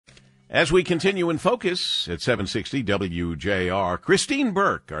As we continue in focus at 760 WJR, Christine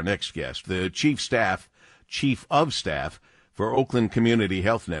Burk, our next guest, the chief of staff for Oakland Community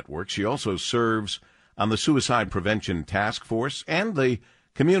Health Network. She also serves on the Suicide Prevention Task Force and the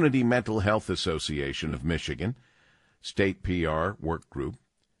Community Mental Health Association of Michigan, state PR work group.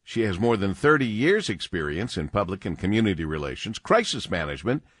 She has more than 30 years' experience in public and community relations, crisis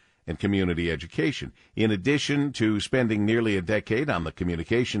management, and community education, in addition to spending nearly a decade on the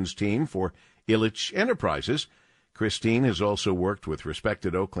communications team for Illich Enterprises. Christine has also worked with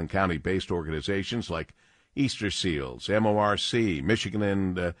respected Oakland County-based organizations like Easter Seals, MORC, Michigan,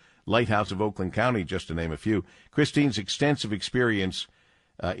 and Lighthouse of Oakland County, just to name a few. Christine's extensive experience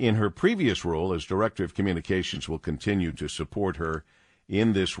in her previous role as Director of Communications will continue to support her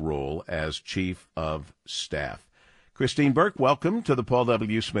in this role as Chief of Staff. Christine Burk, welcome to the Paul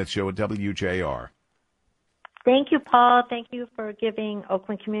W. Smith Show at WJR. Thank you, Paul. Thank you for giving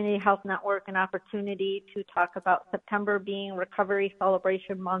Oakland Community Health Network an opportunity to talk about September being Recovery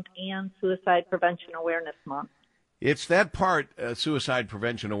Celebration Month and Suicide Prevention Awareness Month. It's that part, Suicide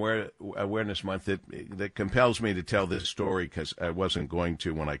Prevention Awareness Month, that compels me to tell this story, because I wasn't going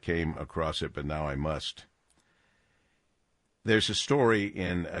to when I came across it, but now I must. There's a story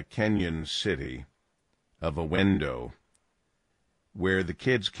in a Kenyan city of a window where the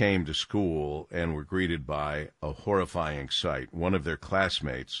kids came to school and were greeted by a horrifying sight. One of their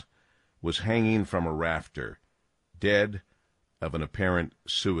classmates was hanging from a rafter, dead of an apparent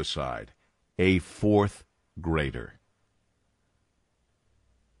suicide, a fourth grader.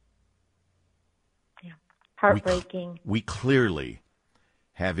 Yeah, heartbreaking. We clearly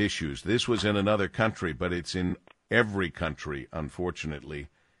have issues. This was in another country, but it's in every country, unfortunately.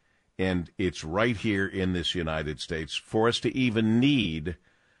 And it's right here in this United States for us to even need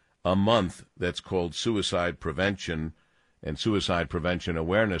a month that's called Suicide Prevention and Suicide Prevention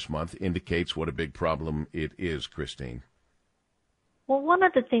Awareness Month indicates what a big problem it is, Christine. Well, one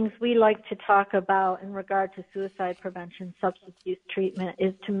of the things we like to talk about in regard to suicide prevention, substance use treatment,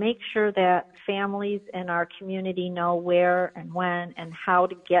 is to make sure that families in our community know where and when and how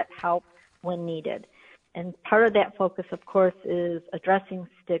to get help when needed. And part of that focus, of course, is addressing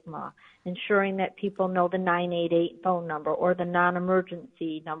stigma, ensuring that people know the 988 phone number or the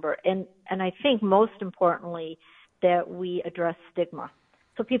non-emergency number. And I think most importantly, that we address stigma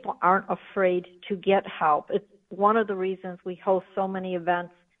so people aren't afraid to get help. It's one of the reasons we host so many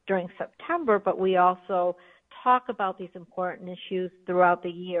events during September, but we also talk about these important issues throughout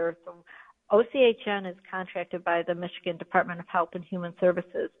the year. So OCHN is contracted by the Michigan Department of Health and Human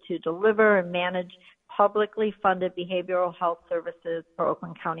Services to deliver and manage publicly funded behavioral health services for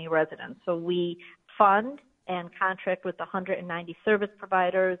Oakland County residents. So we fund and contract with 190 service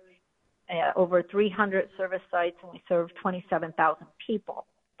providers, over 300 service sites, and we serve 27,000 people.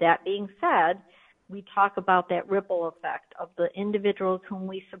 That being said, we talk about that ripple effect of the individuals whom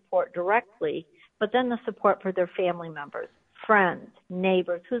we support directly, but then the support for their family members, friends,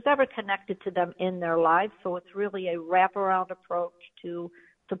 neighbors, who's ever connected to them in their lives. So it's really a wraparound approach to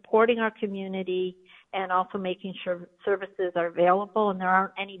supporting our community and also making sure services are available and there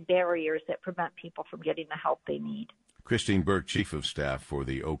aren't any barriers that prevent people from getting the help they need. Christine Burk, Chief of Staff for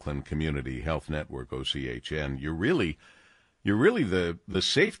the Oakland Community Health Network, OCHN. You're really the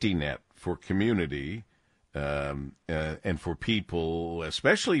safety net for community and for people,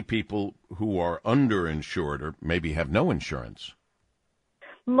 especially people who are underinsured or maybe have no insurance.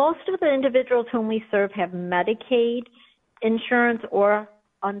 Most of the individuals whom we serve have Medicaid insurance or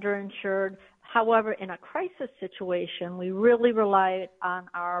underinsured. However, in a crisis situation, we really rely on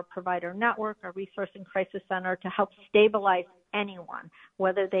our provider network, our resource and crisis center, to help stabilize anyone,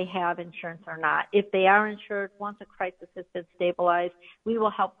 whether they have insurance or not. If they are insured, once a crisis has been stabilized, we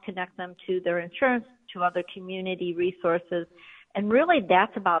will help connect them to their insurance, to other community resources. And really,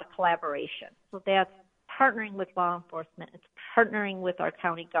 that's about a collaboration. So that's partnering with law enforcement. It's partnering with our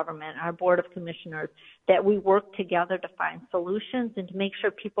county government, our Board of Commissioners, that we work together to find solutions and to make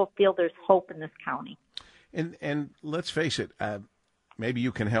sure people feel there's hope in this county. And let's face it, maybe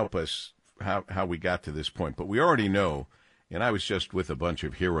you can help us how we got to this point, but we already know, and I was just with a bunch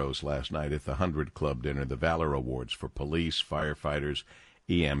of heroes last night at the 100 Club dinner, the Valor Awards for police, firefighters,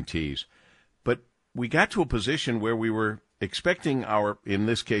 EMTs. But we got to a position where we were expecting our, in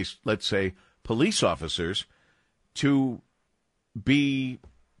this case, let's say, police officers to be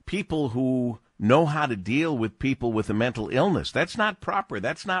people who know how to deal with people with a mental illness. That's not proper.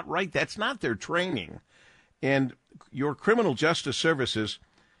 That's not right. That's not their training. And your criminal justice services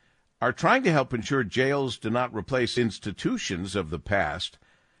are trying to help ensure jails do not replace institutions of the past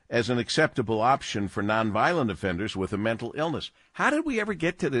as an acceptable option for nonviolent offenders with a mental illness. How did we ever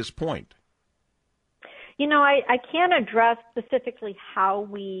get to this point? You know, I can't address specifically how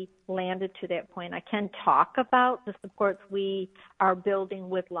we landed to that point. I can talk about the supports we are building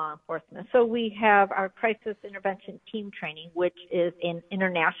with law enforcement. So we have our crisis intervention team training, which is an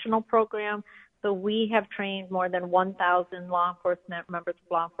international program. So we have trained more than 1,000 law enforcement, members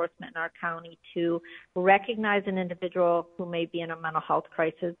of law enforcement in our county to recognize an individual who may be in a mental health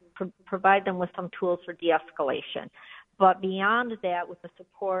crisis, provide them with some tools for de-escalation. But beyond that, with the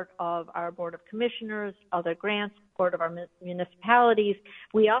support of our Board of Commissioners, other grants, support of our municipalities,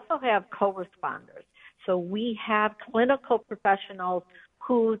 we also have co-responders. So we have clinical professionals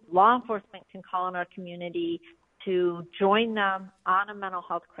who law enforcement can call in our community to join them on a mental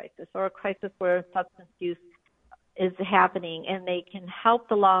health crisis or a crisis where substance use is happening, and they can help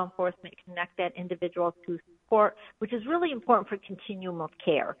the law enforcement connect that individual to support, which is really important for continuum of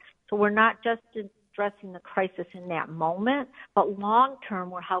care. So we're not just addressing the crisis in that moment, but long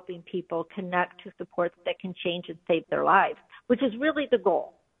term we're helping people connect to supports that can change and save their lives, which is really the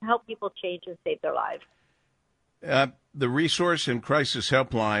goal, to help people change and save their lives. The resource and crisis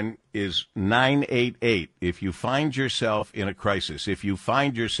helpline is 988. If you find yourself in a crisis, if you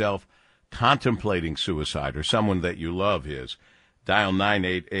find yourself contemplating suicide or someone that you love is, dial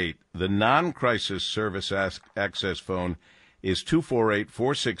 988. The non-crisis service access phone is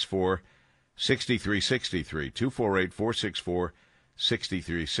 248-464-6363,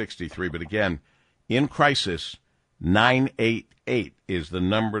 248-464-6363. But again, in crisis, 988 is the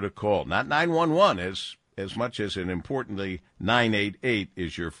number to call. Not 911 as much as, and importantly, 988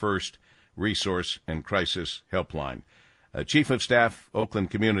 is your first resource and crisis helpline. Chief of Staff, Oakland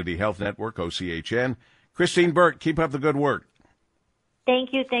Community Health Network, OCHN, Christine Burk, keep up the good work.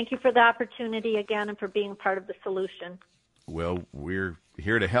 Thank you. Thank you for the opportunity again and for being part of the solution. Well, we're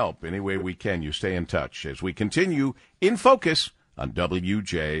here to help any way we can. You stay in touch as we continue in focus on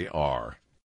WJR.